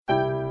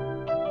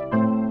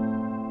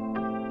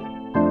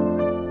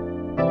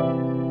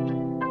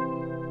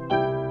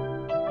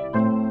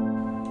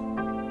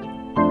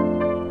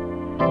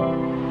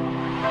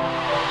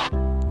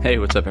Hey,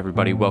 what's up,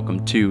 everybody?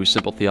 Welcome to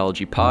Simple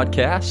Theology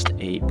Podcast,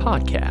 a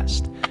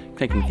podcast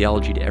connecting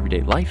theology to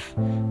everyday life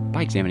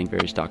by examining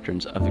various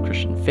doctrines of the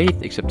Christian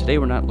faith. Except today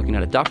we're not looking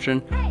at a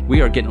doctrine. We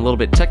are getting a little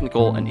bit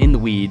technical and in the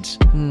weeds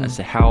as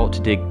to how to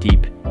dig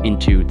deep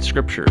into the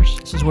scriptures.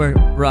 This is where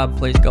Rob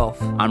plays golf.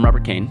 I'm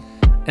Robert Kane.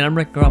 And I'm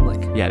Rick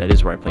Gromlich. Yeah, that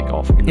is where I play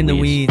golf. In the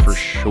weeds. For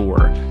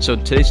sure. So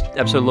today's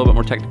episode a little bit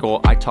more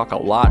technical. I talk a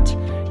lot,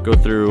 go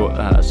through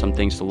some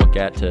things to look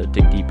at to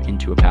dig deep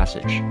into a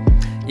passage.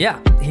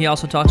 Yeah, he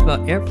also talks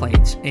about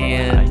airplanes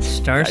and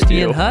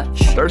Starsky and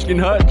Hutch. Starsky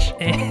and Hutch.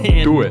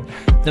 And do it.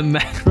 The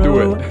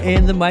macro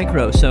and the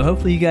micro. So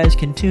hopefully you guys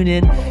can tune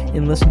in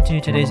and listen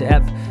to today's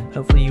app.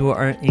 Hopefully you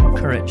are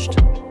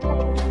encouraged.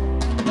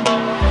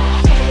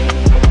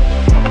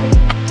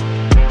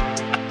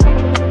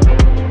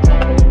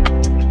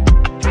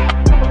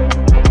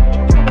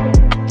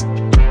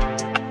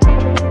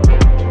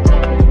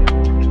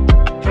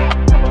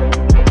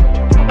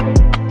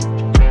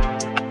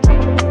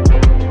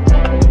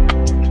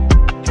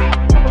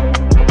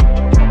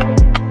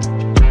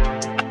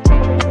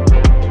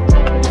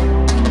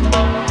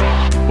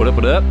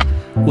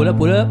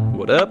 What up?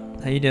 What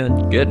up? How you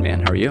doing? Good,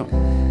 man. How are you?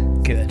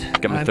 Good.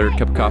 Got my third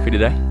cup of coffee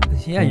today.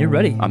 Yeah, you're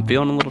ready. I'm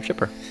feeling a little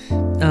chipper.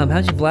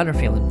 How's your bladder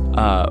feeling?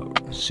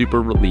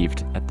 Super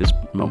relieved at this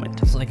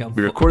moment. It's like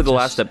we recorded the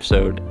last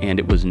episode, and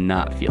it was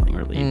not feeling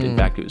relieved. In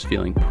fact, it was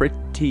feeling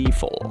pretty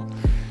full.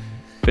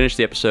 Finished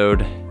the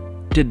episode,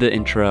 did the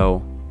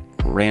intro,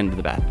 ran to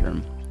the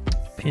bathroom.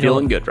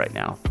 Feeling good right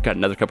now. Got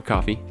another cup of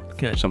coffee.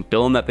 Good. So I'm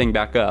filling that thing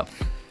back up.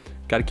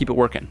 Got to keep it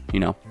working, you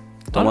know.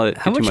 Don't let it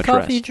get too much rest. How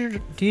much coffee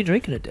do you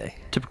drink in a day?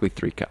 Typically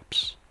 3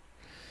 cups.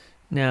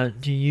 Now,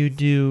 do you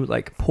do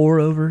like pour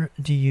over?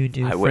 Do you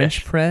do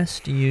French press?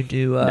 Do you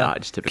do no, I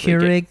just typically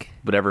Keurig? Get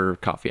whatever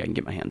coffee I can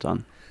get my hands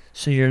on.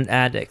 So you're an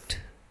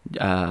addict?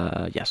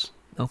 Yes.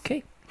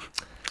 Okay.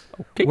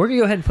 We're going to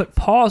go ahead and put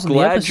pause on the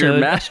episode. Glad you're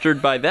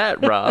mastered by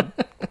that, Rob.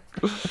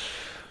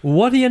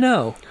 What do you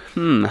know?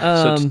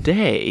 So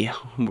today,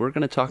 we're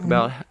going to talk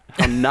about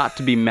how not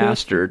to be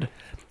mastered.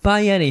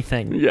 By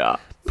anything. Yeah.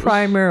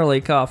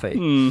 Primarily coffee.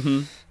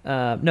 Mm-hmm.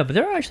 No, but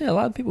there are actually a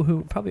lot of people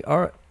who probably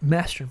are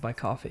mastered by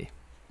coffee,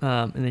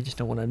 and they just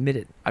don't want to admit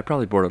it. I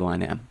probably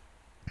borderline am.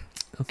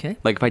 Okay.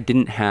 Like, if I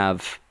didn't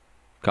have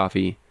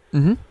coffee,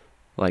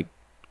 like,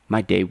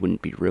 my day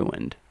wouldn't be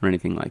ruined or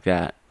anything like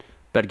that.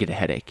 But I'd get a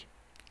headache.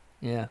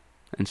 Yeah.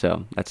 And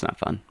so, that's not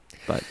fun.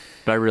 But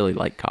I really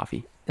like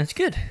coffee. That's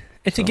good.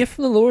 It's a gift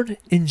from the Lord.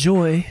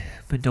 Enjoy,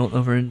 but don't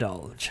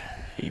overindulge.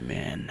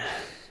 Amen.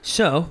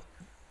 So,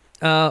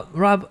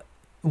 Rob,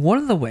 one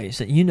of the ways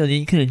that you know that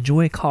you can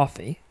enjoy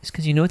coffee is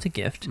because you know it's a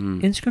gift.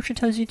 And Scripture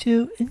tells you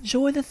to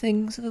enjoy the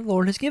things that the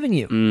Lord has given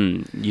you.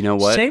 You know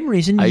what? Same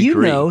reason I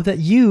agree. know that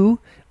you,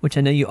 which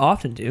I know you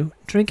often do,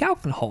 drink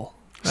alcohol.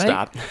 Right?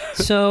 Stop.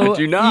 So I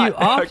do not. You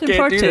often I can't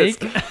partake.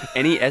 do this.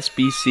 Any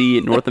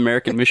SBC, North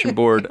American Mission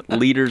Board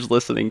leaders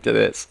listening to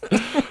this.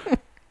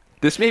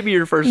 This may be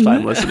your first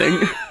time listening.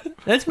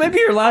 That's maybe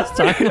your last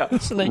time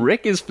listening.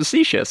 Rick is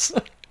facetious.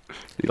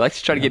 He likes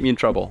to try to get me in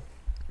trouble.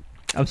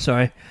 I'm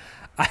sorry.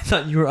 I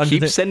thought you were under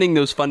Keep sending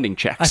those funding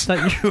checks. I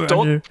thought you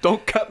were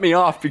Don't cut me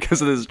off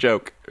because of this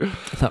joke. I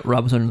thought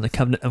Rob was under the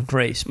covenant of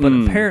grace, but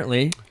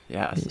apparently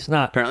he's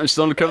not. Apparently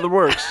still under covenant of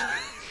works.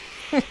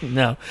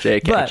 No.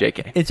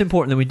 JK. It's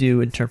important that we do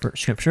interpret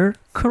Scripture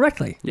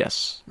correctly.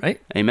 Yes. Right?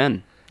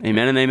 Amen.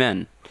 Amen and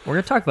amen. We're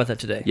going to talk about that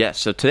today. Yes,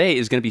 so today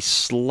is going to be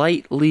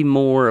slightly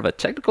more of a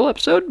technical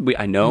episode.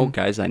 I know,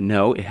 guys, I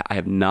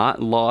have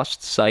not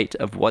lost sight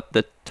of what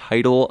the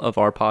title of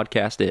our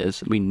podcast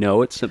is. We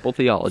know it's Simple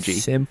Theology.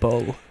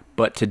 Simple.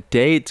 But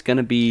today it's going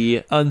to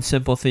be...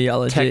 Unsimple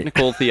theology.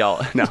 Technical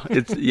theology. No,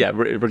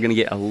 we're going to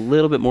get a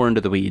little bit more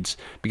into the weeds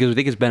because we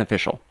think it's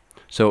beneficial.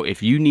 So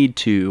if you need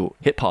to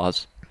hit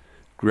pause,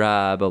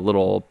 grab a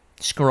little...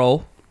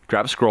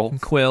 Grab a scroll.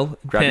 Quill.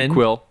 Grab your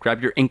quill.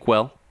 Grab your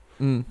inkwell.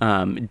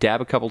 Dab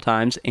a couple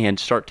times and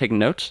start taking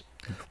notes.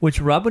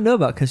 Which Rob would know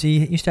about because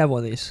he used to have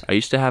one of these. I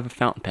used to have a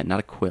fountain pen, not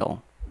a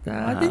quill.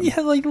 Didn't you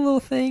have like a little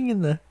thing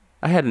in the...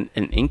 I had an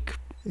ink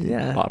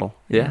bottle.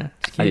 Yeah.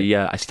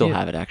 I still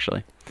have it,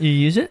 actually. You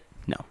use it?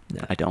 No,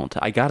 I don't.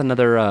 I got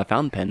another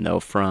fountain pen, though,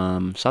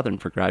 from Southern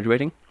for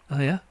graduating. Oh,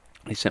 yeah?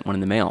 They sent one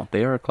in the mail.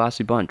 They are a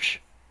classy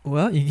bunch.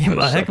 Well, you give them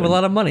a heck of a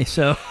lot of money,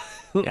 so...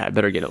 Yeah, I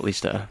better get at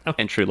least a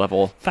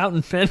entry-level...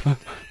 Fountain pen.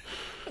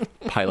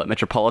 Pilot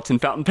Metropolitan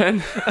fountain pen.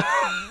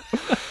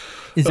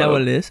 Is that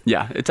what it is?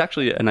 Yeah, it's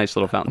actually a nice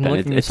little fountain pen. I'm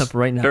looking this up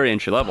right now. Very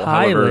entry level.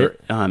 Pilot.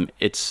 However,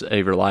 it's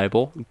a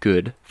reliable,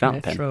 good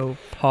fountain pen.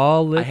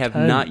 Metropolitan. I have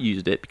not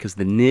used it because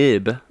the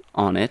nib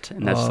on it,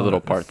 and that's the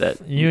little part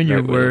that you and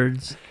your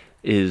words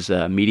is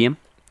medium,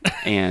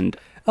 and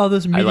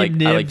those medium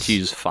nibs. I like to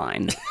use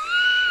fine,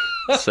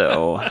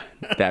 so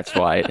that's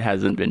why it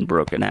hasn't been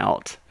broken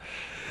out.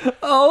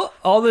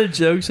 All the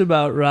jokes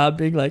about Rob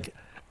being like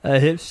a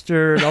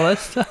hipster and all that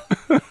stuff.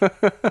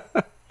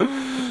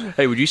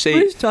 Hey, would you say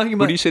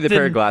the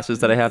pair of glasses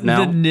that I have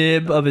now? The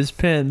nib of his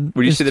pen.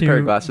 Would you say the pair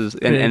of glasses?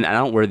 And I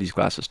don't wear these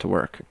glasses to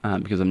work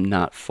because I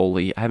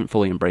haven't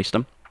fully embraced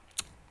them.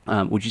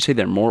 Would you say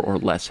they're more or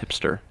less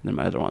hipster than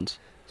my other ones?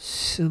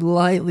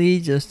 Slightly,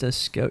 just a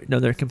scope. No,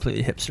 they're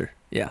completely hipster.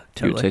 Yeah,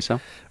 totally. You would say so?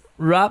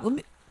 Rob, let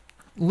me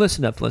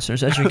listen up,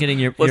 listeners, as you're getting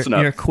your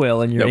your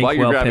quill and your while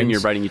you're grabbing pens.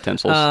 your writing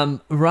utensils.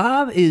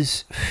 Rob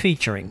is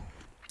featuring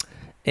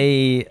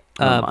a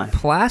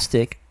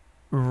plastic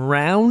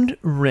round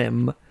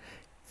rim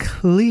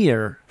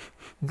clear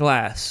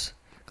glasses.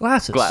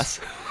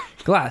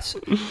 Glass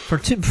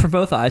for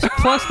both eyes,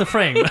 plus the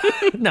frame.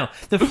 No,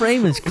 the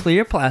frame is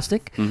clear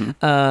plastic,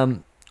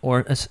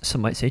 or as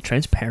some might say,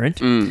 transparent,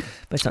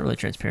 but it's not really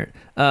transparent.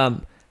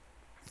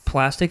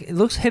 Plastic. It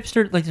looks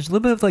hipster. Like there's a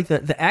little bit of like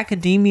the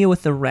academia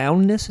with the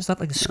roundness. It's not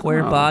like a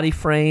square body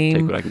frame.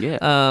 Take what I can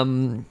get.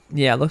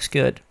 Yeah, it looks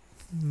good.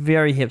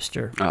 Very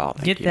hipster. Oh,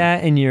 get you.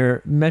 that in your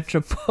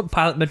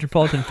Pilot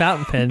Metropolitan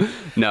fountain pen.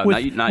 No,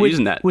 not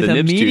using that. With the a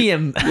nib's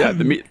medium.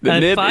 The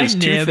nib is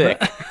too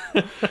thick.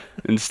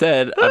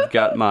 Instead, I've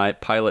got my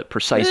Pilot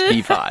Precise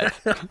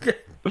V5.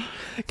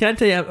 Can I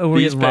tell you, we're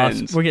These getting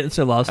pens lost. We're getting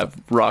so lost. have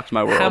rocked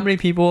my world. How many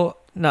people?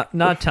 Not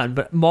a ton,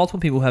 but multiple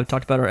people have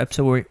talked about our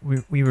episode where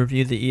we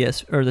reviewed the the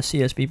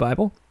CSB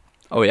Bible.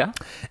 Oh yeah,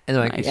 and they're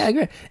like, nice. yeah,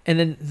 great. And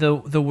then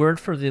the word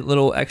for the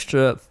little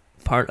extra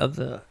part of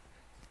the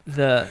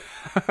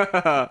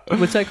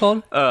what's that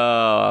called?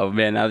 Oh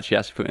man, now that you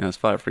asked me to put me on the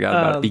spot, I forgot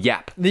about it. The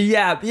yap. The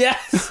yap,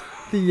 yes,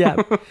 the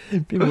yap.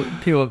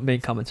 People have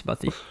made comments about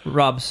the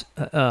Rob's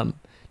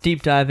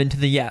deep dive into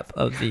the yap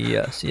of the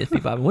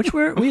CSB Bible, which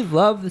we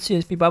love the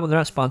CSB Bible. They're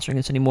not sponsoring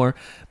us anymore,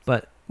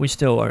 but we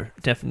still are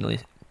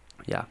definitely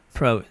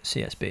pro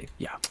CSB.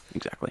 Yeah,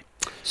 exactly.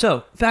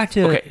 So back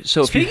to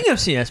speaking of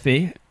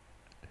CSB.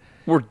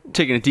 We're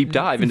taking a deep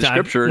dive into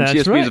Scripture, and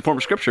CSB is a form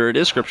of Scripture. It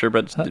is Scripture,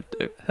 but...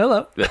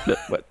 Hello.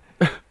 What?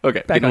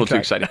 Okay, getting a little too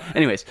excited.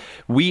 Anyways,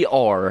 we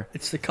are...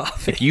 It's the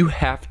coffee. If you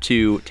have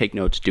to take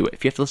notes, do it.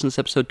 If you have to listen to this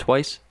episode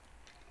twice,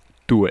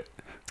 do it.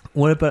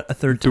 What about a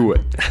third time? Do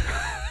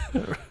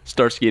it.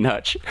 Starsky and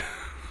Hutch.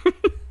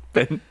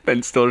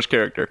 Ben Stiller's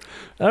character.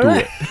 All do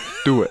right. it.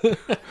 Do it.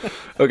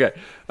 Okay.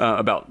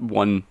 About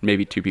one,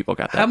 maybe two people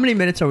got that. How many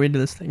minutes are we into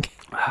this thing?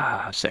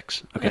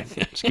 6. Okay,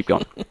 let's keep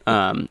going.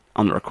 On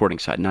the recording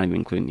side, not even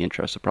including the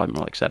intro, so probably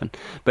more like 7.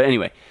 But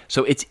anyway,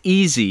 so it's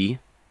easy.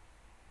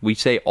 We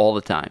say all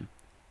the time.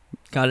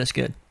 God is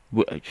good.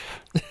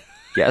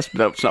 Yes, but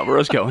that's not where I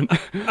was going.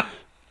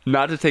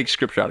 Not to take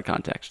Scripture out of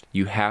context.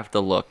 You have to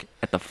look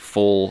at the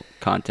full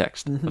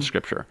context of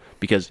Scripture.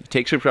 Because you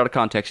take Scripture out of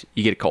context,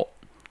 you get a cult.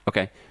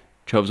 Okay?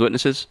 Jehovah's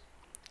Witnesses,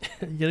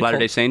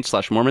 Latter-day Saints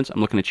 / Mormons, I'm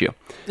looking at you.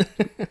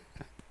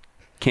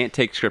 Can't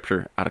take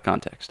Scripture out of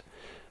context.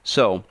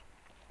 So,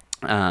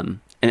 and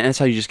that's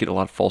how you just get a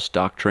lot of false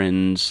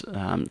doctrines,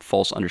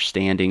 false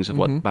understandings of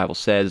what the Bible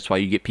says. That's why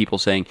you get people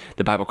saying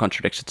the Bible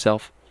contradicts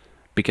itself,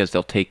 because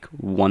they'll take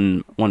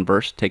one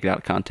verse, take it out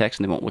of context,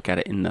 and they won't look at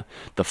it in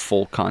the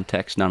full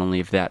context, not only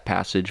of that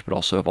passage, but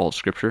also of all of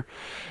Scripture.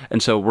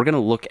 And so we're going to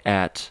look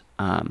at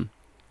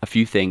a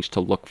few things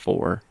to look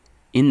for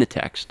in the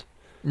text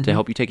to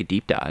help you take a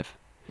deep dive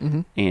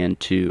and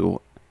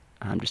to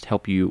just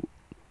help you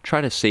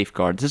try to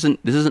safeguard. This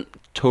isn't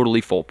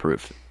totally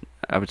foolproof.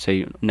 I would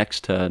say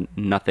next to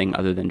nothing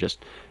other than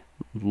just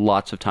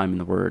lots of time in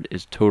the Word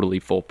is totally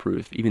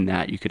foolproof. Even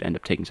that, you could end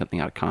up taking something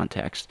out of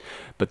context.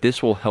 But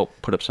this will help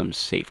put up some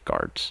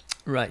safeguards.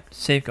 Right,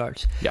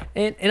 safeguards. Yeah.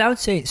 And I would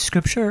say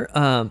Scripture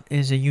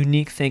is a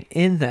unique thing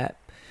in that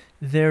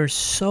there's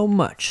so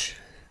much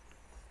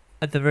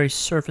at the very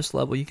surface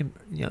level. You can,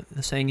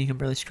 the saying, you can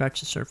barely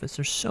scratch the surface.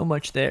 There's so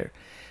much there,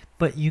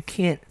 but you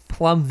can't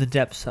plumb the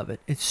depths of it.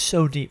 It's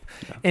so deep.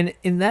 Yeah.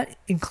 And that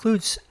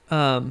includes...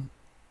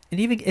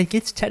 it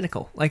gets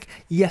technical. Like,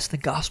 yes, the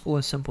gospel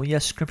is simple.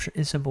 Yes, Scripture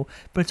is simple.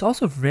 But it's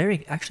also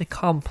very, actually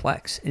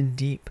complex and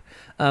deep.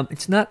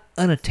 It's not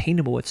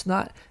unattainable. It's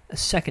not a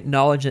second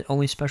knowledge that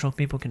only special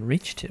people can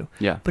reach to.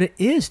 Yeah. But it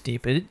is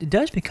deep. It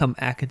does become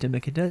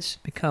academic. It does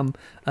become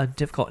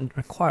difficult and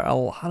require a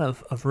lot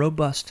of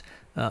robust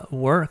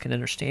work and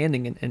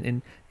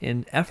understanding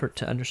and effort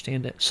to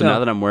understand it. So now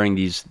that I'm wearing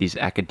these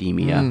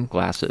academia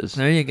glasses,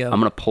 there you go. I'm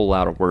going to pull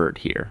out a word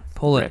here.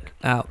 Pull Rick.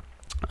 it out.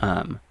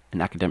 An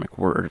academic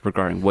word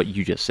regarding what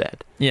you just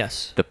said.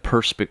 Yes. The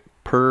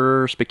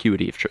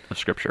perspicuity of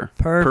Scripture.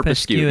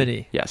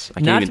 Perspicuity. Yes,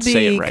 I can't even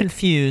say it right. Not to be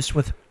confused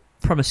with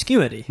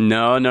promiscuity.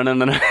 No.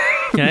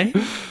 Okay?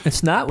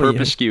 It's not what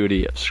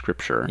perspicuity of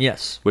Scripture.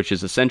 Yes. Which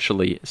is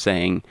essentially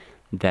saying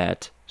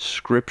that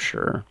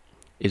Scripture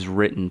is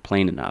written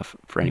plain enough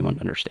for anyone to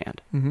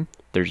understand. Mm-hmm.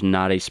 There's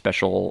not a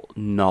special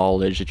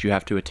knowledge that you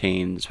have to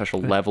attain, a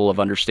special level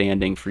of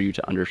understanding for you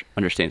to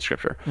understand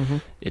Scripture. Mm-hmm.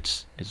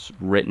 It's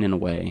written in a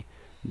way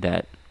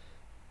that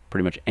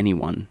pretty much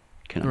anyone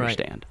can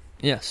understand.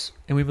 Yes,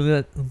 and we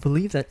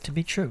believe that to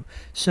be true.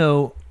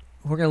 So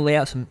we're going to lay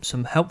out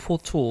some helpful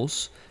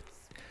tools.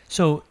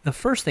 So the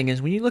first thing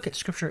is when you look at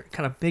Scripture,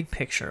 kind of big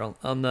picture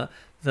on the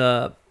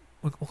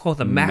we'll call it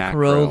the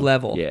macro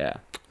level. Yeah.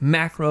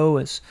 Macro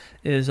is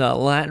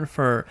Latin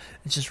for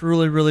it's just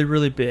really, really,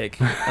 really big.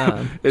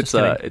 It's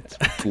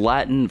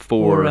Latin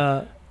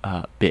for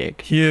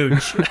big.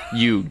 Huge.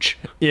 Huge.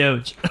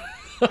 Huge.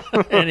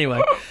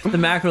 Anyway, the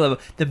macro level,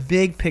 the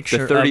big picture.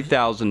 The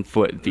 30,000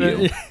 foot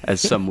view,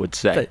 as some would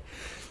say.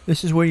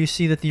 This is where you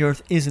see that the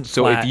Earth isn't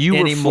So flat if you were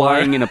anymore.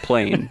 flying in a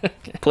plane,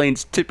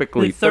 plane's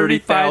typically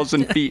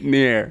 30,000 feet in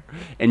the air,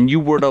 and you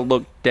were to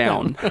look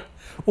down,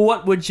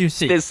 What would you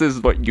see? this is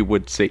what you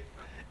would see.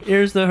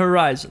 Here's the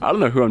horizon. I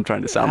don't know who I'm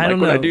trying to sound like don't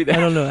when know. I do that. I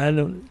don't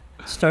know.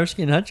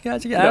 Starsky and Hutch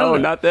guys again? I No,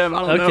 don't know. not them. I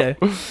don't Okay.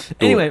 know.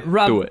 Anyway, Do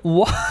Rob, it.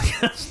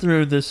 walk us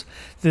through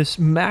this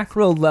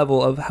macro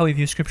level of how we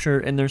view Scripture,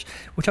 and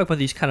we talk about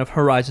these kind of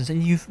horizons,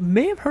 and you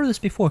may have heard this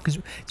before because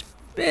it's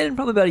been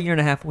probably about a year and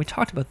a half when we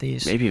talked about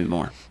these. Maybe even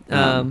more.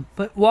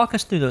 But walk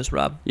us through those,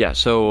 Rob. Yeah,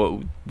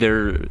 so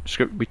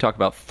we talk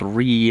about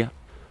 3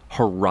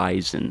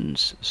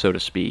 horizons, so to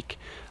speak,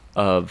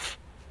 of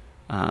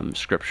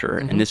Scripture,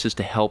 and this is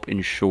to help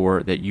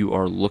ensure that you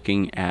are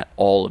looking at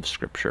all of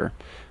Scripture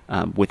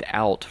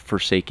without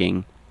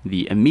forsaking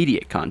the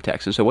immediate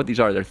context. And so what these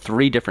are, they're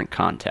 3 different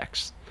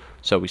contexts.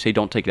 So we say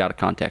don't take it out of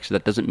context.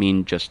 That doesn't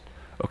mean just,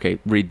 okay,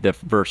 read the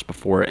verse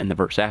before it and the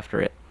verse after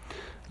it.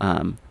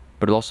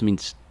 But it also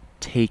means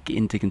take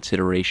into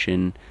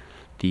consideration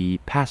the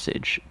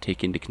passage,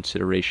 take into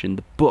consideration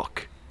the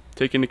book,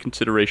 take into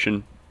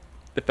consideration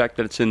the fact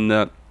that it's in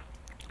the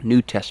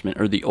New Testament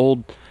or the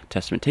Old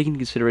Testament, take into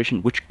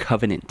consideration which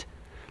covenant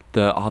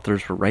the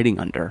authors were writing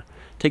under,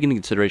 take into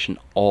consideration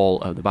all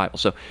of the Bible.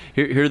 So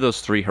here are those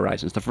 3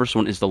 horizons. The first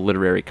one is the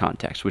literary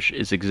context, which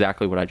is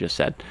exactly what I just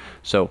said.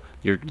 So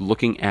you're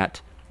looking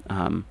at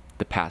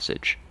the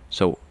passage.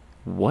 So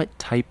what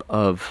type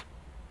of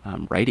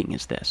writing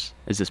is this?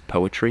 Is this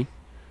poetry?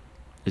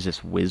 Is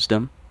this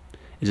wisdom?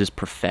 Is this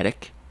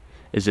prophetic?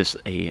 Is this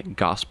a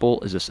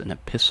gospel? Is this an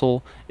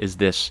epistle? Is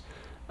this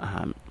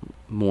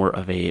more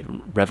of a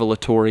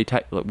revelatory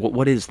type?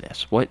 What is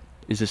this? What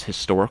is this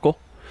historical?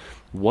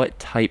 What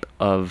type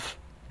of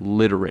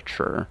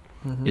literature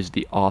is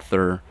the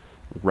author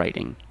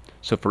writing?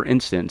 So, for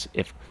instance,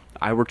 if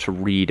I were to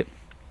read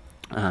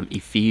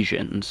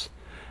Ephesians,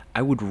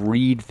 I would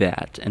read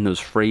that and those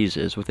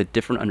phrases with a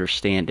different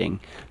understanding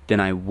than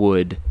I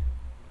would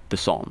the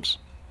Psalms.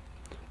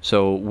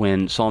 So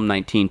when Psalm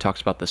 19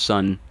 talks about the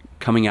sun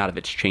coming out of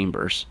its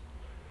chambers,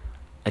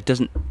 it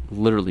doesn't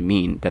literally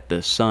mean that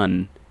the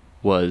sun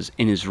was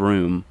in his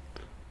room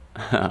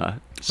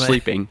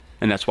sleeping,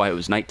 and that's why it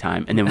was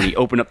nighttime. And then when he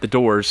opened up the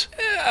doors,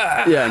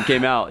 and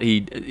came out,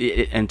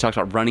 and talks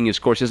about running his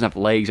course. He doesn't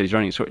have legs, and he's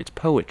running his course. It's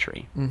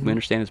poetry. We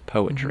understand it's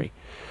poetry.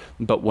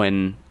 But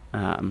when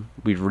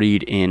we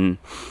read in,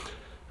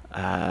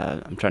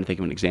 I'm trying to think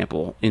of an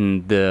example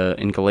in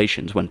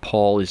Galatians when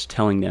Paul is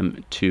telling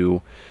them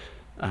to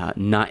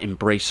not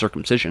embrace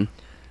circumcision.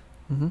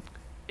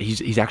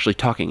 He's actually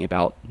talking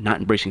about not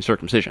embracing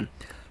circumcision.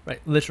 Right,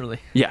 literally.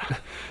 Yeah.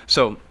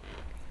 So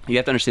you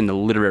have to understand the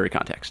literary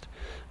context.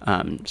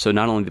 So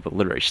not only the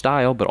literary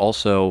style, but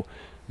also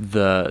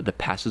the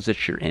passage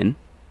that you're in.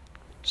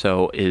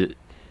 So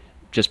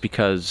just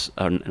because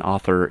an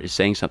author is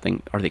saying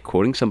something, are they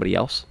quoting somebody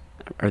else?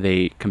 Are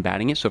they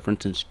combating it? So, for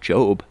instance,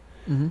 Job,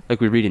 like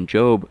we read in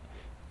Job,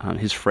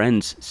 his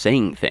friends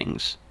saying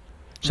things.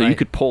 So you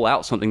could pull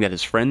out something that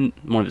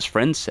one of his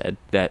friends said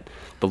that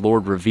the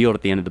Lord revealed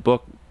at the end of the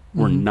book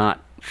were not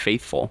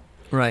faithful.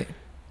 Right.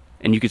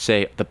 And you could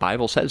say, the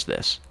Bible says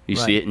this. You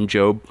see it in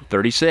Job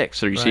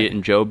 36, or you see it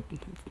in Job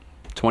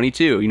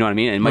 22. You know what I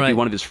mean? And it might be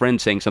one of his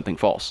friends saying something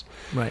false.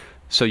 Right.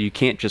 So you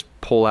can't just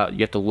pull out. You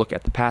have to look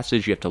at the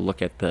passage. You have to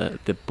look at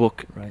the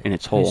book in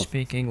its whole. Who's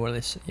speaking, what are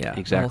they say? Yeah,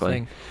 exactly. The whole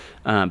thing.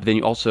 But then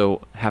you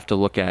also have to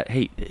look at,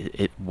 hey,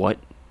 what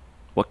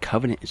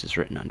covenant is this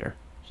written under?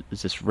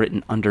 Is this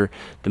written under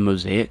the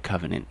Mosaic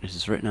covenant? Is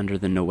this written under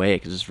the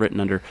Noahic? Is this written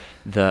under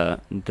the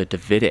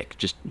Davidic?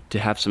 Just to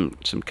have some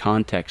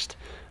context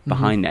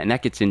behind that. And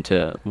that gets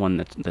into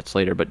one that's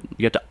later. But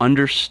you have to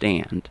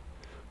understand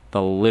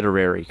the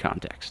literary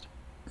context.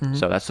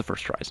 So that's the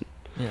first horizon.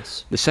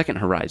 Yes. The second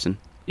horizon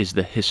is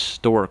the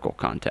historical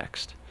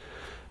context.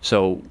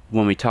 So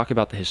when we talk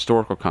about the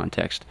historical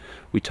context,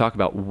 we talk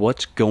about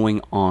what's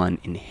going on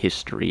in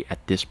history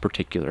at this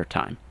particular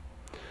time.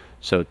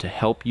 So to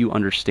help you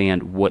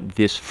understand what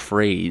this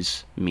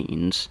phrase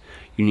means,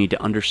 you need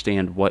to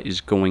understand what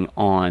is going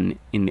on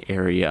in the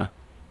area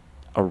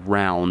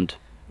around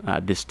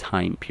this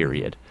time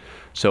period.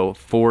 So,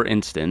 for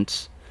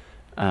instance,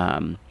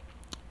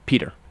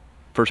 Peter,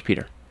 1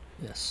 Peter.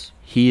 Yes.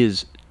 He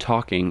is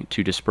talking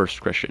to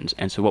dispersed Christians.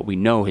 And so what we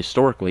know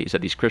historically is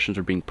that these Christians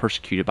are being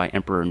persecuted by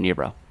Emperor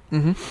Nero.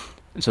 And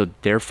so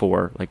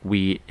therefore,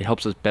 it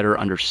helps us better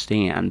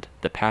understand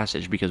the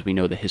passage because we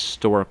know the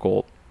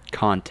historical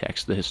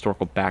context, the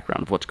historical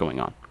background of what's going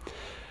on.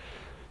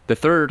 The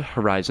third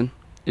horizon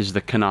is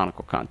the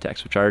canonical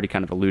context, which I already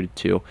kind of alluded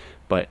to,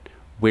 but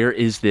where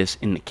is this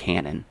in the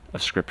canon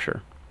of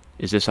Scripture?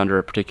 Is this under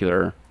a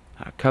particular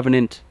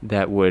covenant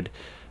that would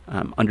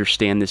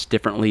understand this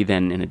differently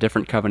than in a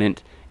different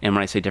covenant? And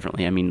when I say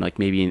differently, I mean like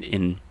maybe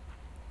in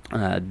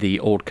the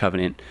Old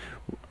Covenant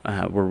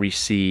where we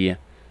see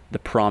the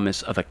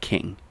promise of a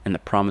king and the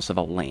promise of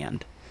a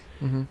land.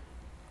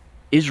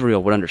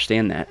 Israel would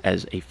understand that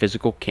as a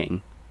physical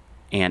king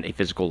and a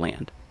physical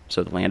land.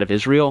 So the land of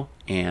Israel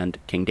and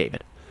King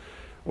David,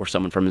 or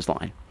someone from his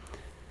line.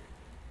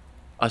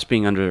 Us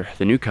being under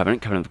the new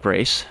covenant of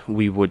grace,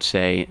 we would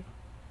say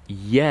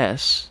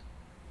yes,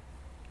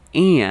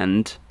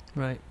 and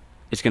Right.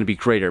 it's going to be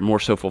greater, more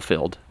so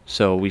fulfilled.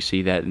 So we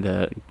see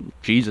that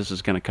Jesus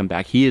is going to come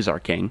back. He is our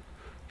king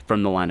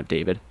from the line of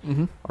David,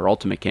 our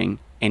ultimate king,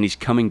 and he's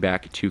coming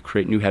back to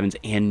create new heavens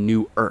and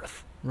new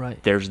earth.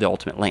 Right. There's the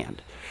ultimate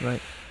land.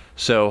 Right.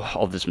 So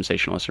all the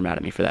dispensationalists are mad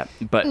at me for that.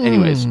 But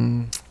anyways,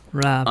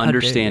 Rob,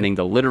 understanding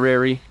the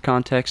literary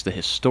context, the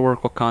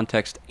historical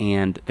context,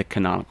 and the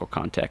canonical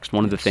context.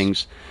 One of the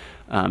things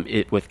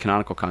with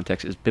canonical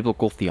context is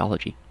biblical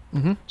theology.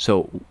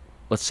 So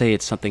let's say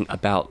it's something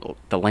about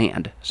the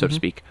land, so to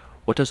speak.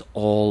 What does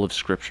all of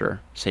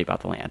Scripture say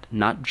about the land?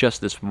 Not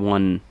just this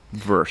one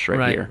verse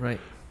right here. Right.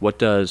 What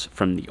does,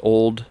 from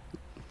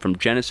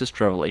Genesis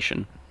to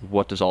Revelation,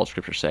 what does all of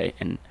Scripture say,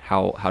 and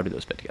how do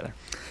those fit together?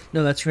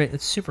 No, that's great.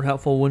 It's super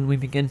helpful when we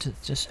begin to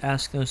just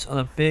ask those on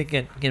a big,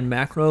 again,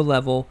 macro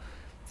level,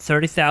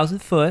 30,000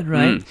 foot,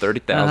 right?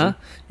 30,000.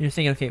 You're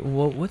thinking, okay,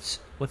 well, what's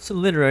the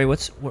literary?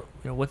 What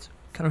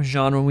kind of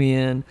genre are we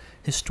in?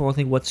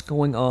 Historically, what's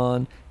going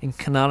on? In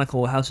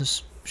canonical, how's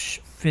this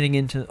fitting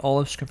into all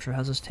of Scripture?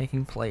 How's this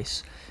taking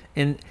place?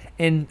 And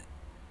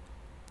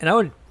I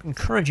would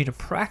encourage you to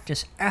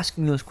practice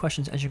asking those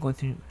questions as you're going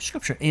through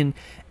Scripture. And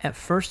at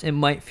first, it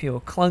might feel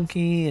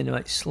clunky, and it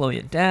might slow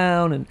you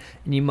down, and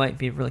you might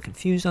be really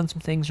confused on some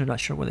things or not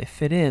sure where they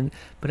fit in.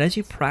 But as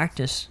you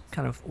practice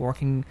kind of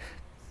working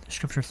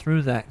Scripture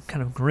through that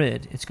kind of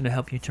grid, it's going to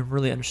help you to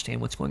really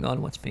understand what's going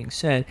on, what's being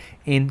said,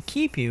 and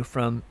keep you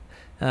from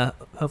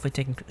hopefully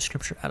taking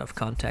Scripture out of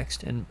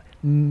context and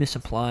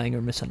misapplying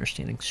or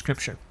misunderstanding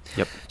Scripture.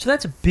 Yep. So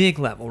that's a big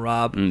level,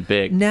 Rob.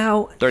 Big.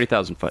 Now,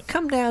 30,000 foot.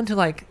 Come down to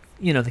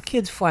the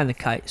kids flying the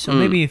kite. So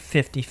maybe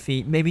 50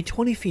 feet, maybe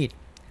 20 feet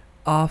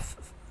off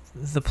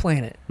the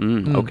planet.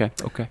 Okay.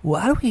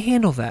 Well, how do we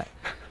handle that?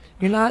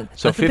 You're not...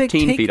 So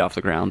 15 feet off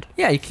the ground.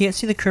 Yeah, you can't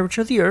see the curvature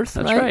of the Earth,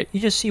 That's right.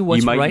 You just see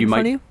what's right in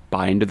front of you. You might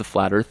buy into the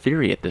flat Earth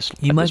theory at this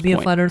point. You might be a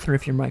flat earther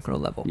if you're micro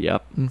level.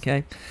 Yep.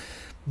 Okay.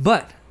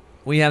 But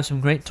we have some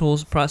great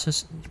tools,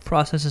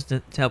 processes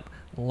to help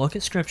look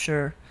at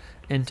Scripture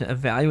and to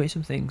evaluate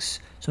some things.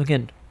 So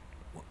again,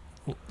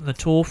 the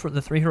tool for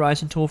the 3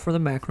 horizon tool for the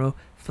macro.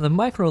 For the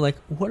micro,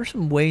 what are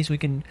some ways we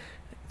can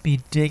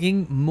be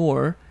digging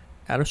more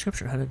out of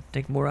Scripture? How to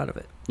dig more out of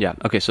it? Yeah.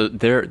 Okay. So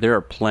there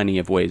are plenty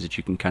of ways that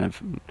you can kind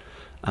of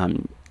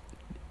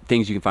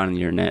things you can find on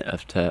the internet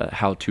of to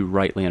how to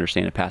rightly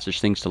understand a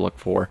passage, things to look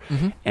for.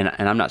 And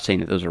I'm not saying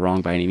that those are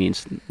wrong by any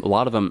means. A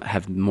lot of them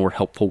have more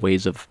helpful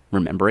ways of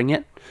remembering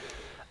it.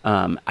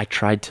 I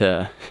tried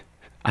to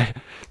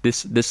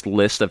this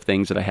list of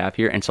things that I have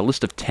here, and it's a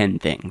list of 10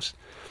 things,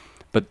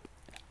 but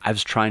I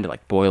was trying to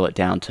boil it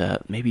down to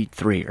maybe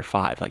 3 or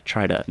 5,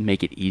 try to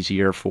make it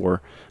easier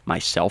for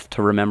myself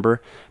to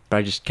remember. But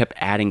I just kept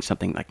adding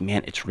something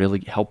man, it's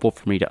really helpful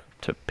for me to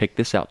pick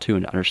this out too,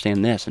 and to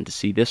understand this and to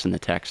see this in the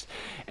text.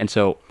 And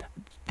so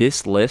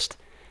this list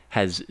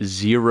has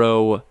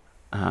 0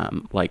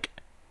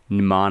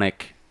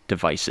 mnemonic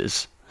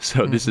devices.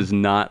 So this is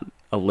not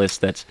a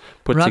list that's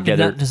put Rob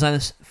together. Did not design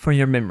this for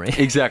your memory.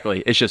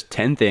 Exactly. It's just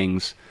 10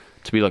 things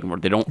to be looking for.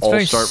 They don't all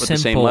start with the same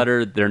simple.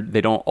 letter. They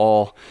don't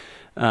all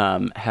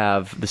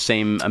have the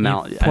same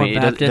amount.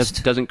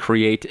 It doesn't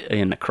create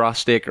an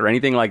acrostic or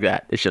anything like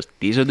that. It's just,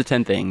 these are the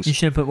 10 things. You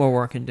should have put more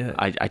work into it.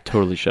 I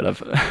totally should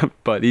have.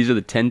 But these are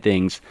the 10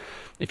 things,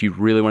 if you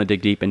really want to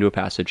dig deep into a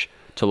passage,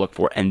 to look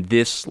for. And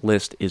this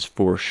list is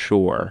for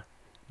sure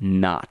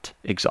not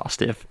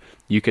exhaustive.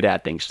 You could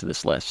add things to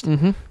this list.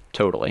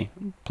 Totally.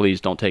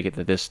 Please don't take it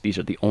that these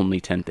are the only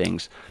 10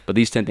 things. But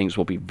these 10 things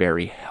will be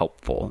very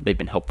helpful. They've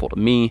been helpful to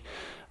me.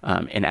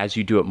 And as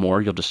you do it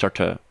more, you'll just start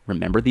to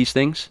remember these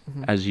things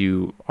as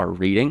you are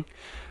reading.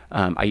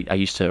 I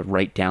used to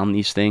write down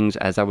these things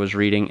as I was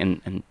reading,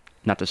 and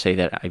not to say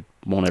that I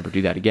won't ever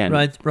do that again.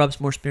 Rob's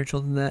more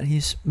spiritual than that.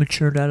 He's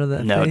matured out of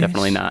that No, phase.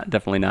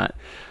 definitely not.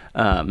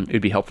 It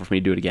would be helpful for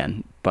me to do it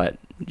again. But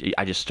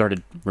I just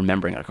started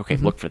remembering, okay,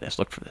 look for this.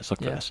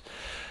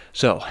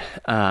 So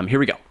here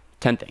we go.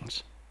 10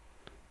 things.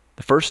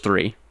 The first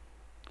 3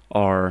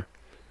 are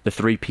the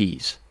 3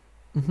 P's.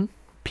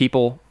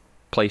 People,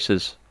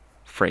 places,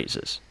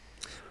 phrases.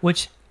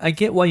 Which I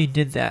get why you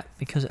did that,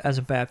 because as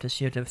a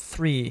Baptist you have to have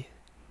 3.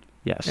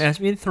 Yes. It has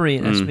to be 3,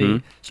 and it has to be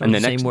and the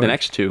the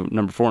next 2,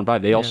 number 4 and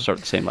 5, they also start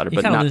the same letter, you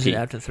but kind of not lose P. it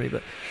after 3.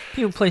 But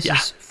people,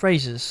 places,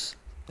 phrases.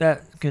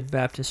 That good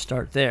Baptists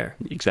start there.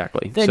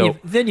 Exactly.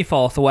 Then you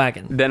fall off the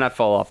wagon. Then I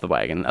fall off the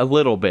wagon a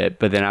little bit,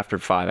 but then after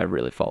 5, I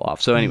really fall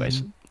off. So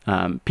anyways,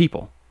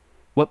 people.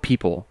 What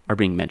people are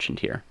being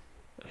mentioned here?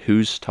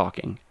 Who's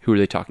talking? Who are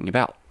they talking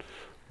about?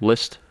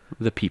 List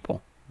the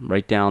people.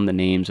 Write down the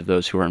names of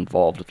those who are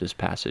involved with this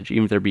passage,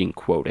 even if they're being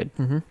quoted.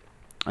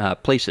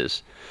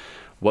 Places.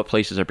 What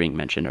places are being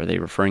mentioned? Are they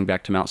referring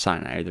back to Mount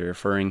Sinai? Are they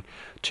referring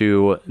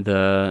to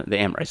the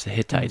Amorites, the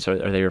Hittites?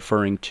 Are they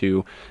referring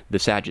to the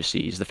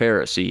Sadducees, the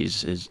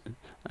Pharisees?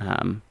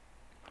 I'm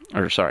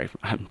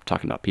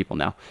talking about people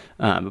now.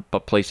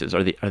 But places,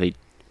 are they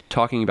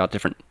talking about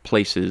different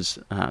places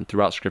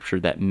throughout Scripture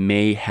that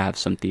may have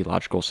some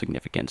theological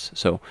significance.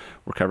 So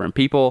we're covering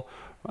people,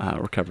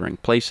 we're covering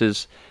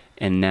places,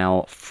 and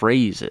now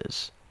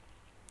phrases.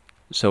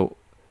 So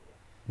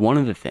one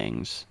of the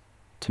things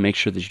to make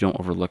sure that you don't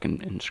overlook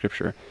in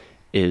Scripture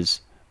is,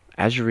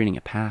 as you're reading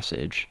a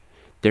passage,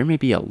 there may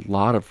be a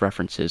lot of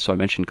references. So I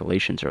mentioned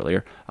Galatians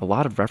earlier, a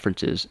lot of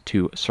references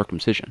to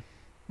circumcision.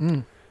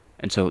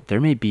 And so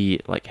there may be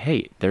like,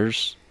 hey,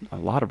 there's a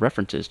lot of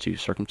references to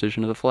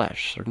circumcision of the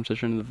flesh,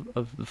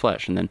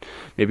 and then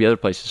maybe other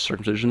places,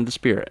 circumcision of the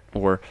spirit,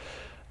 or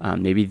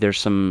maybe there's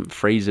some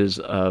phrases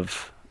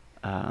of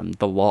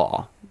the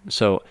law.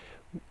 So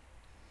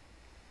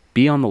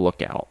be on the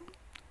lookout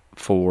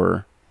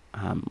for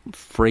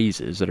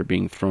phrases that are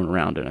being thrown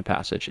around in a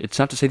passage. It's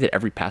not to say that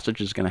every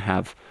passage is going to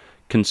have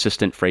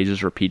consistent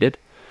phrases repeated,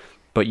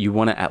 but you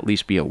want to at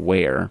least be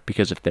aware,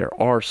 because if there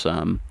are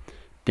some,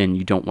 then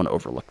you don't want to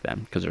overlook them,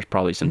 because there's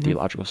probably some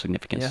theological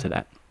significance to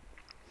that.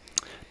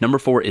 Number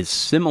 4 is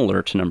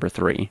similar to number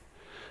 3,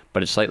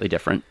 but it's slightly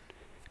different,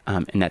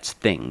 and that's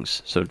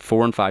things. So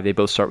 4 and 5, they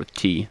both start with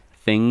T,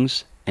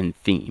 things and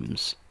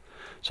themes.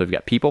 So we've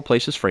got people,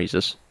 places,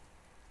 phrases,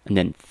 and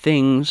then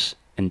things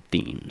and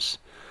themes.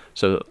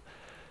 So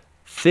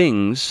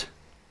things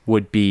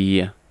would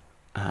be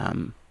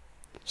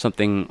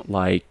something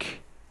like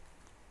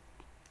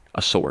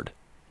a sword.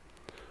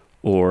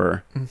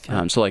 Or,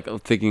 so like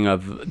thinking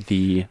of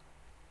the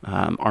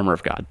armor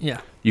of God. Yeah.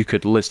 You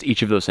could list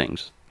each of those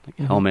things, like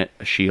a helmet,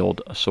 a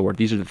shield, a sword.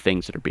 These are the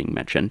things that are being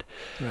mentioned.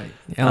 Right.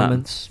 The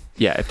elements.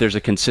 Yeah, if there's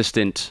a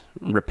consistent,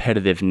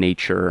 repetitive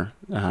nature,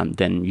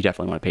 then you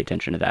definitely want to pay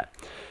attention to that.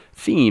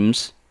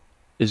 Themes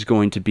is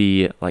going to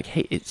be like,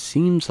 hey, it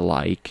seems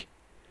like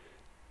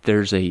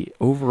there's a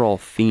overall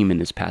theme in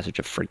this passage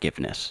of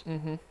forgiveness,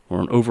 or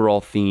an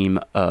overall theme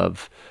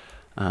of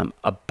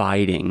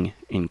abiding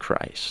in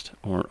Christ,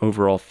 or an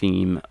overall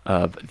theme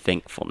of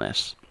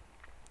thankfulness.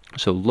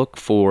 So look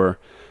for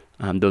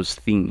those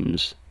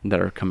themes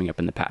that are coming up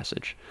in the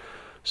passage.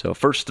 So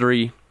first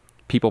 3,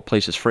 people,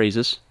 places,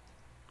 phrases.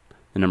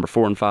 And number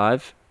 4 and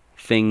 5,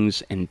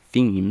 things and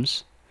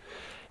themes.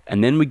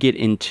 And then we get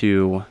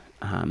into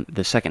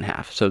the second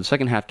half. So the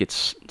second half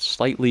gets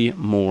slightly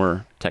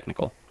more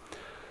technical.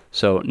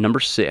 So number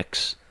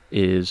 6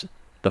 is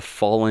the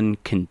fallen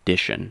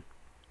condition.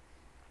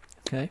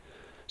 Okay.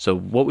 So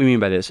what we mean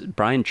by this,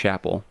 Brian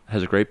Chappell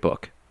has a great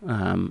book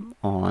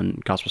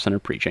on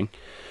gospel-centered preaching,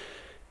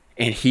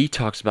 and he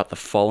talks about the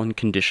fallen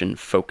condition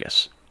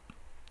focus.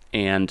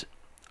 And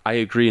I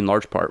agree in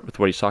large part with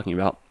what he's talking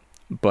about,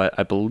 but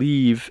I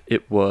believe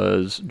it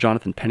was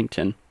Jonathan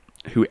Pennington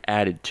who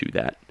added to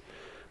that.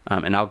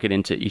 And I'll get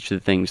into each of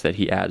the things that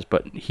he adds,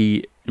 but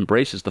he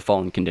embraces the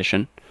fallen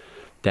condition,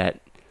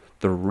 that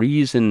the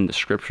reason the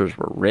Scriptures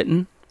were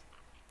written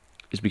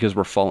is because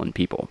we're fallen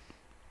people.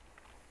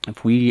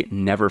 If we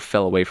never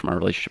fell away from our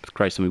relationship with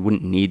Christ, then we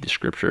wouldn't need the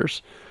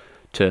Scriptures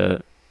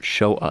to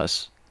show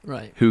us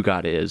who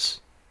God is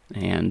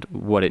and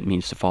what it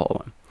means to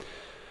follow Him.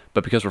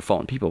 But because we're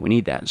fallen people, we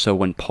need that. So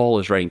when Paul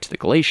is writing to the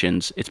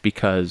Galatians, it's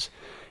because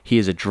he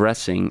is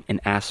addressing an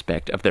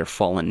aspect of their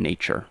fallen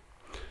nature.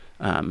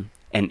 And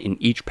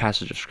in each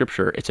passage of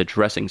Scripture, it's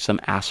addressing some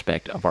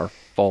aspect of our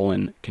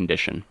fallen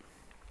condition.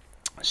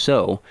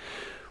 So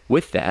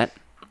with that,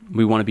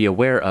 we want to be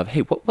aware of,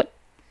 hey,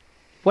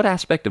 what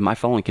aspect of my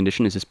fallen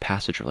condition is this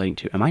passage relating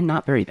to? Am I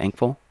not very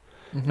thankful?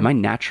 Am I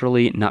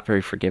naturally not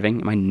very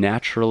forgiving? Am I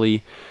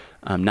naturally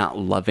not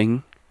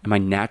loving? Am I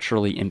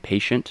naturally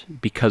impatient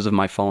because of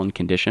my fallen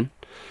condition?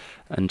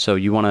 And so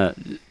you want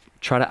to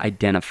try to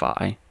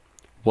identify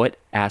what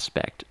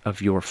aspect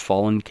of your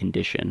fallen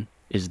condition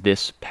is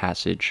this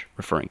passage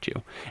referring to.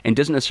 And it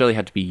doesn't necessarily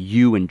have to be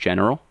you in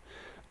general,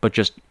 but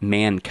just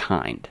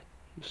mankind.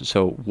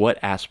 So what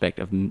aspect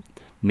of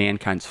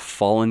mankind's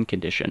fallen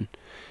condition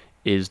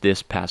is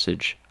this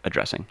passage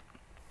addressing?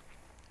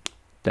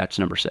 That's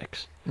number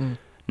 6.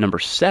 Number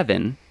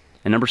 7,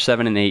 and number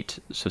 7 and 8,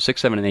 so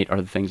 6, 7, and 8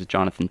 are the things that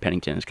Jonathan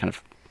Pennington has kind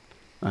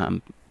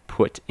of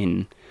put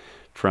in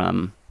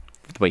from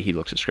the way he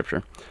looks at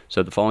Scripture.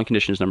 So the fallen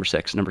condition is number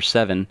 6. Number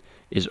 7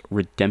 is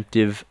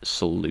redemptive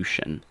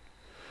solution.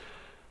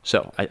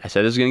 So I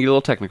said this is going to get a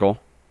little technical.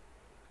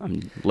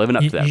 I'm living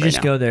up to that right now. You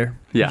just go there.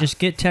 Yeah. You just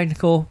get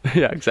technical.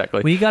 Yeah,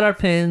 exactly. We got our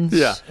pens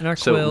and our quills.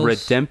 So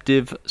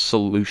redemptive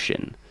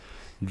solution.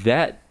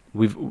 That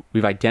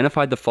we've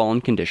identified the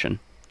fallen condition.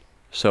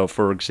 So,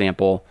 for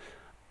example,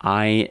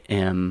 I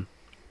am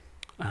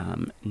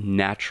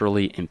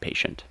naturally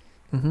impatient.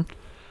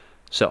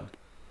 So,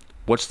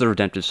 what's the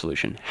redemptive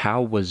solution?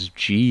 How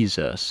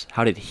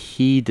did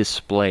he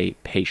display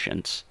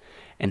patience?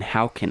 And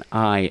how can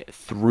I,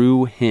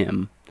 through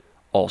him,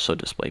 also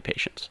display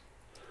patience?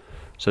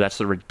 So that's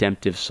the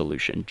redemptive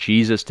solution.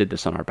 Jesus did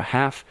this on our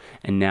behalf,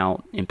 and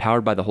now,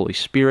 empowered by the Holy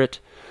Spirit,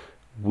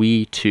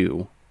 we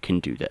too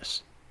can do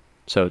this.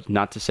 So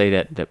not to say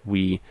that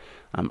we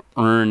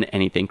earn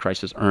anything.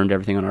 Christ has earned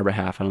everything on our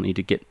behalf. I don't need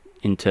to get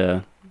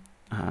into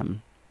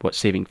what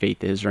saving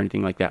faith is or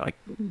anything like that. Like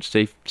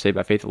saved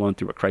by faith alone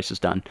through what Christ has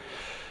done.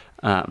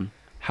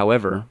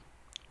 However,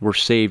 we're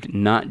saved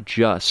not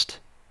just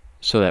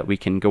so that we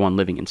can go on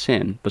living in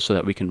sin, but so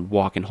that we can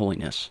walk in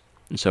holiness.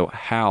 And so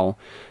how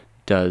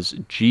does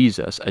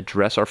Jesus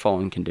address our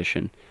fallen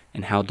condition,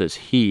 and how does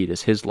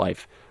his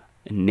life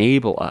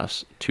enable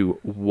us to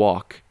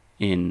walk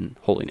in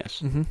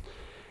holiness? Mm-hmm.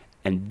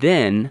 And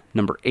then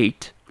number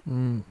 8,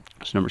 so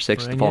number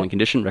 6, the fallen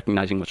condition,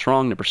 recognizing what's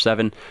wrong. Number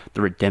 7,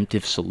 the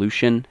redemptive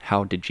solution.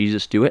 How did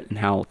Jesus do it, and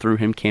how through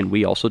him can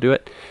we also do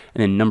it?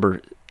 And then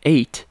number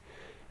 8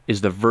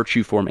 is the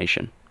virtue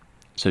formation.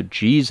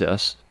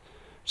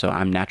 So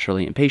I'm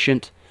naturally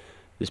impatient.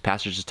 This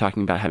passage is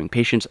talking about having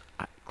patience.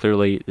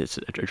 Clearly, it's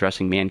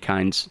addressing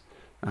mankind's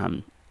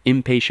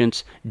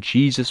impatience.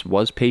 Jesus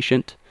was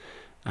patient,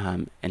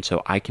 and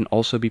so I can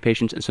also be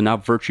patient. And so now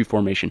virtue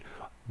formation.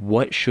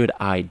 What should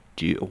I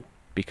do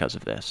because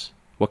of this?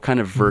 What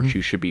kind of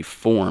virtue should be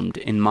formed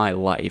in my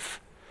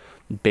life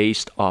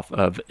based off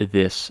of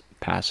this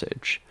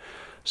passage?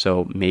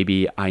 So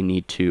maybe I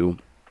need to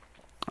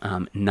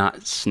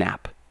not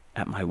snap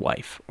at my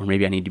wife, or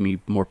maybe I need to be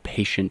more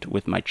patient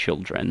with my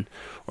children,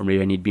 or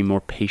maybe I need to be more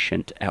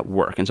patient at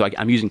work. And so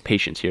I'm using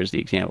patience here as the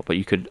example, but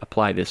you could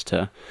apply this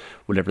to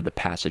whatever the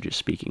passage is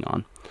speaking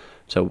on.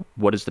 So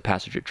what does the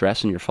passage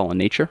address in your fallen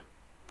nature?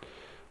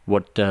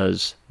 What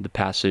does the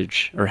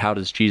passage, or how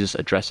does Jesus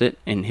address it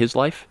in his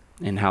life,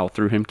 and how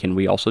through him can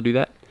we also do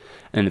that?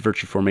 And the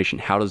virtue formation,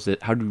 how does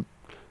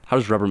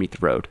rubber meet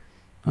the road?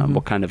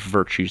 What kind of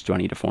virtues do I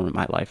need to form in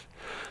my life?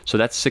 So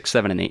that's 6,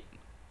 7, and 8.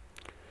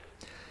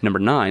 Number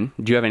 9,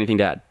 do you have anything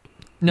to add?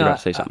 No, You're about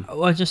to say something.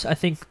 I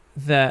think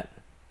that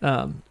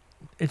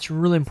it's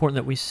really important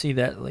that we see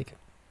that, like,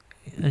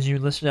 as you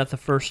listed out the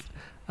first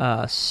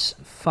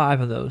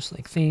 5 of those,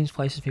 like themes,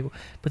 places, people,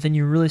 but then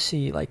you really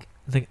see, like,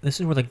 this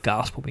is where the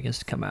gospel begins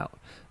to come out.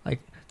 Like,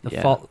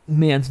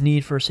 man's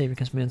need for a savior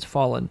because man's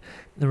fallen.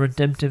 The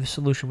redemptive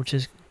solution, which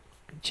is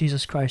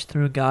Jesus Christ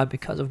through God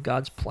because of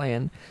God's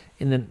plan.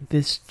 And then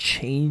this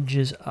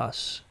changes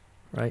us,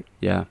 right?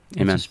 Yeah,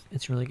 amen.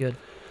 It's really good.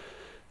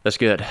 That's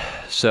good.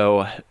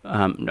 So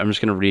I'm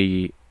just going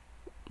to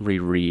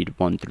reread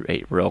 1 through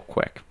 8 real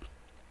quick.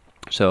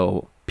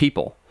 So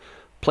people,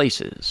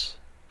 places,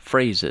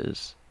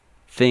 phrases,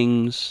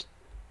 things,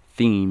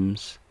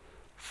 themes,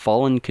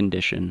 fallen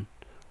condition,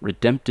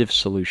 redemptive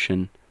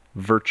solution,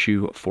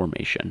 virtue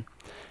formation.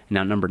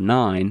 Now, number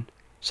 9,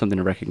 something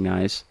to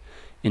recognize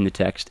in the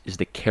text, is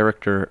the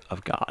character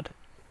of God.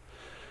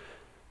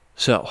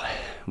 So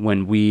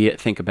when we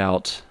think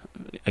about,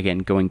 again,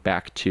 going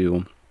back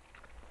to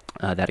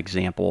that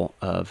example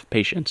of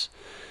patience,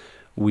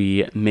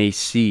 we may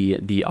see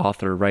the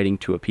author writing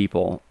to a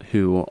people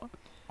who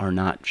are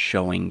not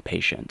showing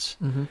patience.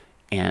 Mm-hmm.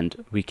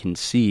 And we can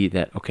see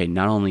that, okay,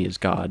 not only is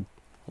God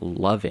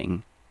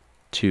loving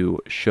to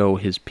show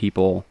his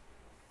people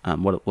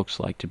what it looks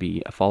like to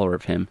be a follower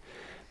of him,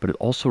 but it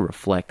also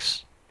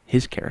reflects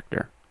his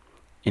character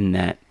in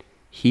that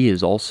he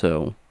is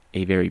also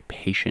a very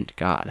patient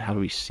God. How do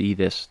we see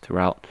this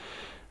throughout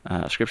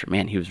Scripture?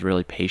 Man, he was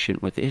really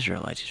patient with the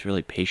Israelites. He's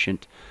really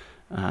patient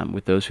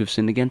with those who have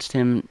sinned against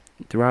him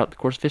throughout the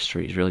course of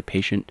history. He's really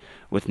patient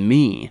with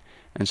me.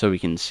 And so we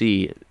can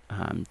see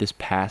this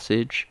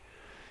passage,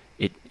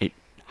 it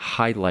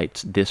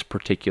highlights this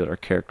particular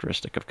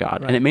characteristic of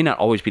God. Right. And it may not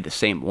always be the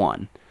same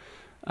one.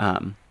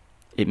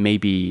 It may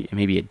be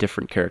a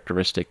different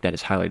characteristic that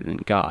is highlighted in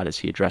God as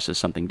he addresses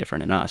something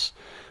different in us.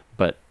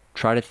 But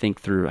try to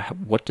think through,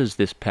 what does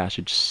this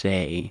passage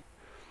say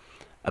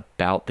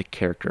about the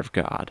character of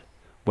God?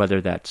 Whether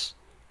that's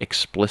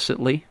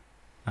explicitly,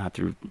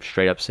 through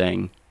straight up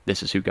saying,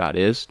 this is who God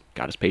is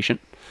patient,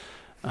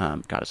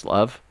 God is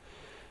love,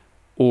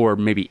 or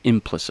maybe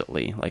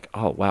implicitly, like,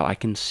 oh, wow, I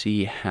can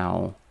see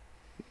how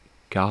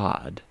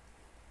God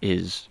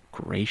is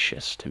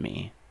gracious to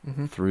me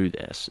through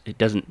this.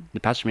 The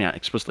passage may not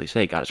explicitly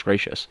say God is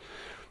gracious,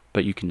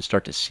 but you can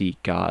start to see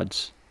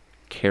God's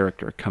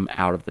character come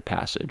out of the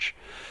passage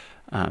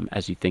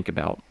as you think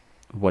about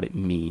what it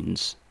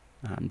means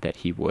that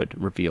he would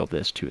reveal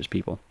this to his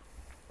people.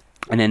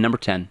 And then number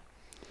 10,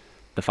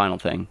 the final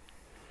thing,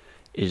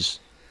 is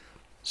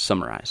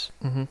summarize.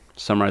 Mm-hmm.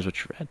 Summarize what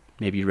you read.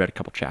 Maybe you read a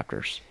couple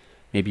chapters.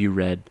 Maybe you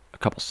read a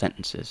couple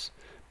sentences,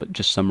 but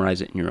just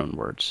summarize it in your own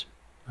words.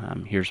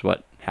 Here's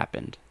what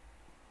happened.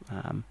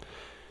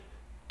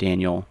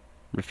 Daniel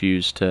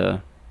refused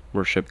to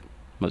worship,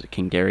 was it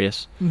King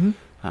Darius?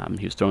 Mm-hmm.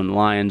 He was thrown in the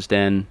lion's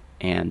den,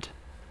 and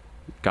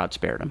God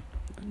spared him.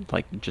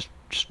 Like, just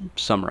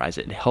summarize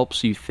it. It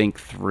helps you think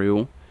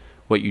through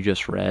what you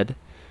just read,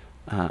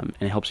 and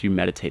it helps you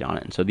meditate on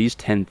it. And so these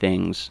 10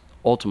 things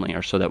ultimately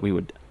are so that we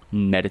would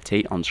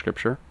meditate on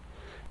Scripture,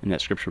 and that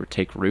Scripture would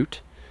take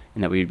root,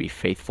 and that we would be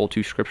faithful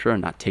to Scripture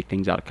and not take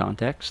things out of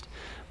context.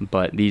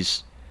 But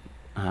these,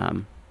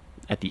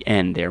 at the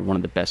end there, one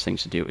of the best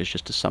things to do is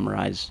just to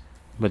summarize.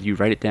 Whether you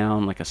write it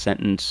down like a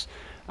sentence,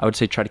 I would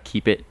say try to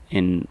keep it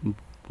in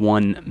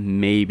 1,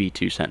 maybe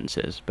 2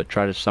 sentences, but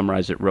try to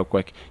summarize it real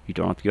quick. You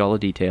don't have to get all the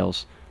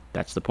details.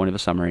 That's the point of a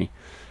summary.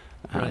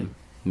 Right.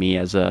 Me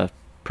as a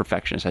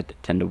perfectionist, I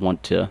tend to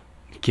want to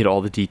get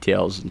all the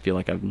details and feel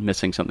like I'm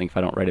missing something if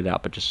I don't write it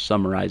out, but just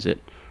summarize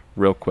it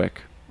real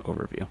quick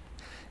overview.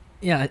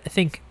 Yeah, I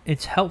think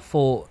it's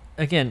helpful.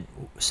 Again,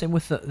 same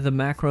with the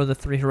macro, the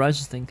 3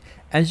 horizons thing.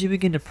 As you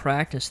begin to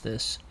practice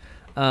this,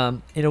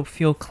 it'll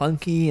feel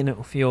clunky and it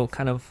will feel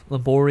kind of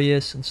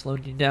laborious and slow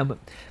you down, but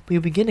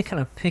you'll begin to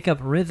kind of pick up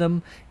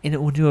rhythm, and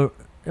it will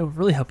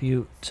really help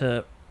you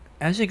to,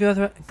 as you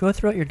go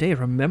throughout your day,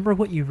 remember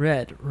what you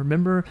read.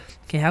 Remember,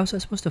 okay, how is that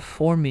supposed to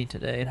form me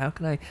today, and how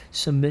can I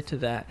submit to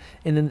that?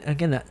 And then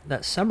again,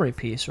 that summary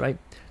piece, right?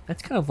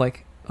 That's kind of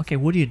like, okay,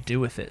 what do you do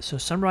with it? So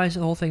summarize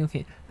the whole thing.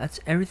 Okay, that's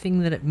everything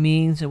that it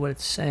means and what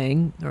it's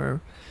saying, or,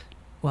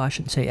 well, I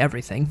shouldn't say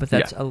everything, but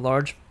that's a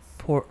large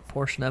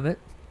portion of it.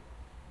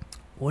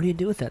 What do you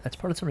do with that? That's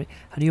part of the summary.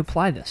 How do you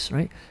apply this,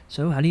 right?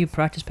 So how do you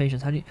practice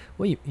patience? How do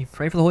you, you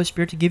pray for the Holy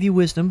Spirit to give you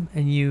wisdom,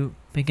 and you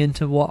begin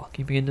to walk.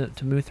 You begin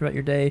to move throughout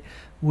your day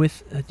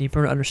with a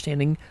deeper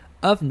understanding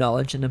of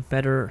knowledge and a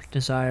better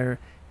desire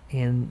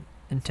and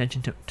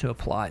intention to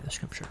apply the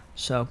Scripture.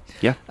 So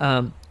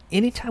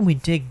anytime we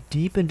dig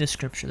deep into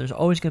Scripture, there's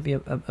always going to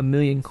be a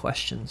million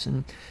questions,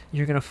 and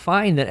you're going to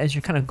find that as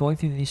you're kind of going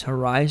through these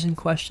horizon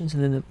questions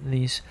and then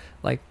these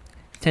like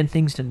 10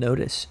 things to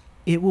notice,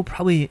 it will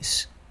probably,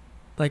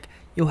 like,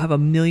 you'll have a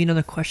million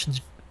other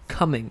questions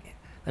coming.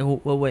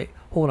 Like, well, wait,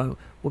 hold on.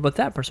 What about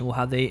that person? Well,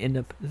 how'd they end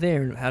up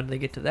there, and how did they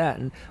get to that?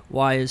 And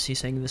why is he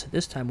saying this at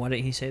this time? Why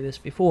didn't he say this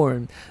before?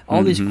 And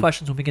all these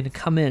questions will begin to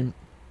come in.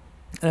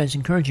 And I just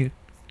encourage you,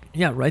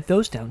 write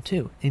those down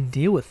too, and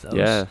deal with those.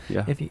 Yeah.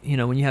 If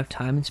you when you have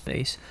time and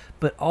space,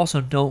 but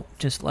also don't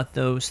just let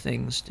those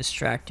things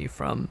distract you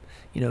from,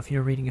 if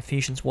you're reading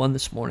Ephesians 1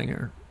 this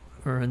morning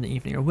or in the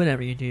evening or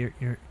whenever you do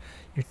your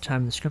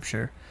time in the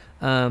Scripture,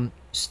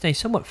 stay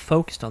somewhat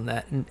focused on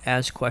that, and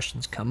as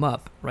questions come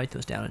up, write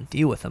those down and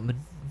deal with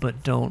them,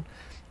 but don't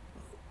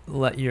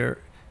let your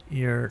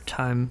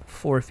time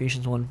for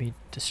Ephesians 1 be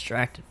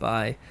distracted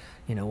by,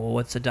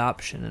 what's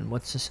adoption and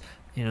what's this,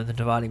 the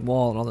dividing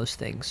wall and all those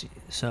things.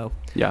 So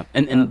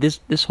and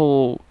this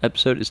whole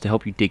episode is to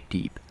help you dig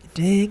deep.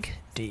 Dig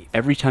deep.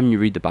 Every time you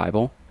read the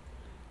Bible,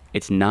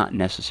 it's not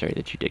necessary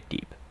that you dig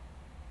deep.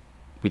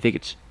 We think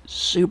it's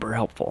super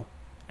helpful,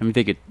 and we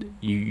think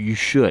you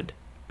should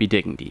be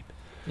digging deep.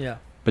 Yeah.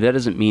 But that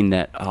doesn't mean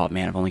that, oh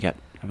man, I've only got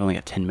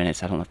 10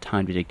 minutes. I don't have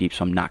time to dig deep,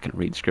 so I'm not going to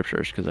read the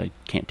Scriptures because I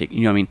can't dig.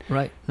 You know what I mean?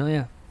 Right. No,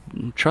 yeah.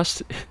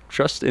 Trust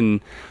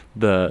in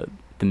the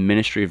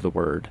ministry of the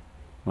Word.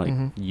 Like,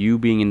 you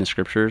being in the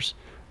Scriptures,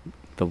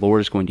 the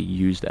Lord is going to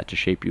use that to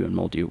shape you and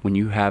mold you. When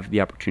you have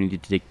the opportunity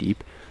to dig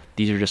deep,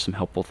 these are just some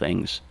helpful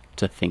things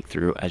to think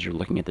through as you're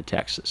looking at the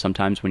text.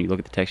 Sometimes when you look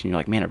at the text and you're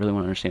like, man, I really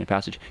want to understand a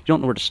passage, you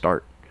don't know where to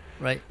start.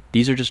 Right.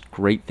 These are just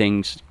great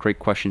things, great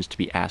questions to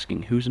be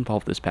asking. Who's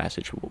involved in this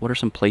passage? What are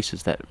some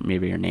places that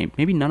maybe are named?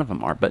 Maybe none of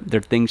them are, but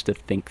they're things to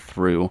think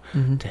through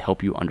to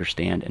help you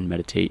understand and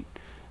meditate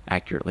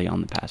accurately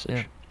on the passage.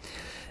 Yeah.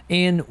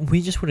 And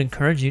we just would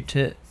encourage you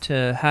to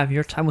have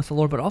your time with the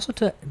Lord, but also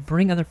to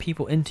bring other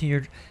people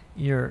into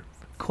your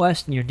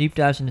quest and your deep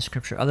dives into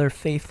Scripture, other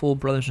faithful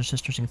brothers and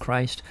sisters in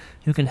Christ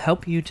who can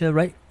help you to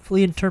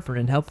rightfully interpret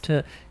and help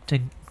to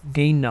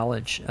gain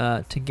knowledge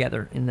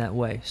together in that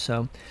way.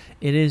 So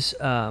it is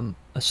a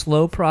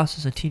slow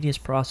process, a tedious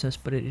process,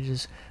 but it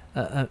is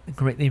a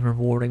greatly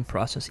rewarding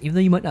process. Even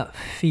though you might not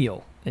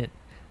feel it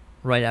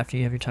right after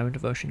you have your time of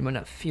devotion, you might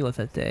not feel it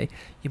that day,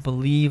 you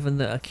believe in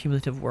the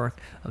accumulative work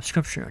of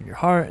Scripture in your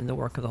heart and the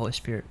work of the Holy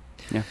Spirit.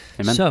 Yeah,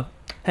 amen. So,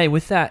 hey,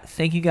 with that,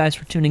 thank you guys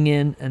for tuning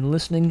in and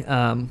listening.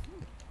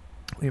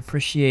 We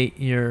appreciate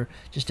your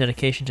just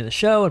dedication to the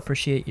show,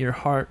 appreciate your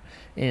heart,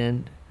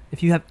 and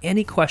if you have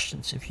any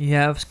questions, if you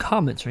have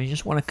comments, or you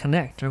just want to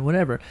connect or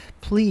whatever,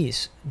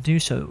 please do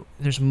so.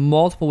 There's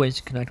multiple ways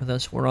to connect with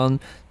us. We're on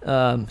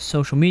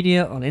social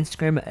media, on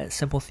Instagram at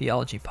Simple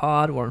Theology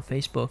Pod, or on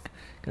Facebook.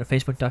 Go to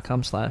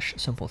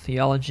facebook.com/Simple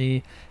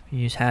Theology. If you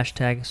use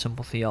hashtag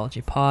Simple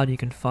Theology Pod, you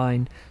can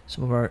find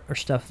some of our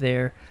stuff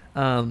there.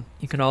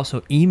 You can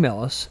also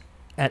email us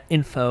at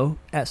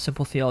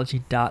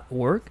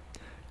info@simpletheology.org.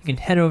 You can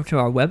head over to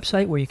our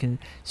website where you can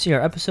see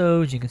our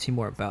episodes, you can see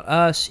more about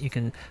us, you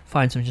can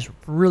find some just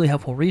really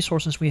helpful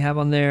resources we have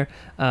on there.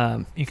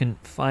 You can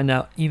find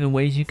out even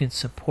ways you can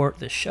support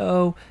the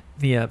show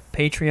via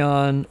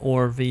Patreon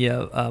or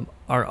via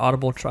our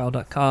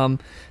audibletrial.com.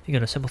 If you go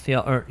to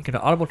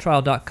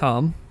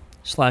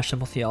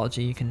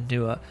audibletrial.com/simpletheology, you can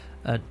do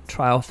a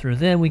trial through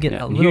them. We get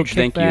a little huge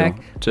kickback. thank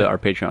you to our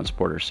Patreon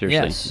supporters.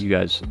 Seriously,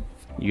 Yes.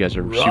 you guys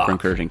are super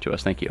encouraging to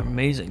us. Thank you.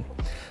 Amazing.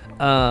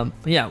 But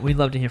yeah, we'd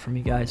love to hear from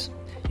you guys.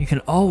 You can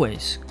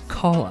always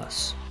call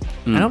us.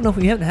 I don't know if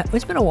we haven't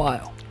it's been a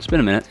while. It's been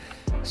a minute.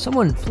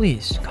 Someone,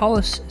 please call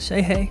us,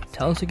 say hey,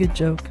 tell us a good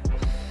joke.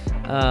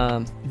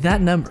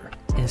 That number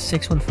is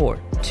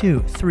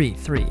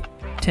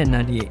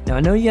 614-233-1098. Now, I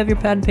know you have your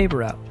pad and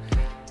paper out,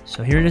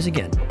 so here it is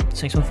again,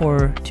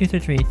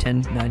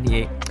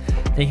 614-233-1098.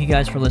 Thank you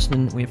guys for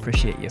listening. We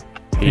appreciate you.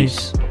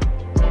 Peace.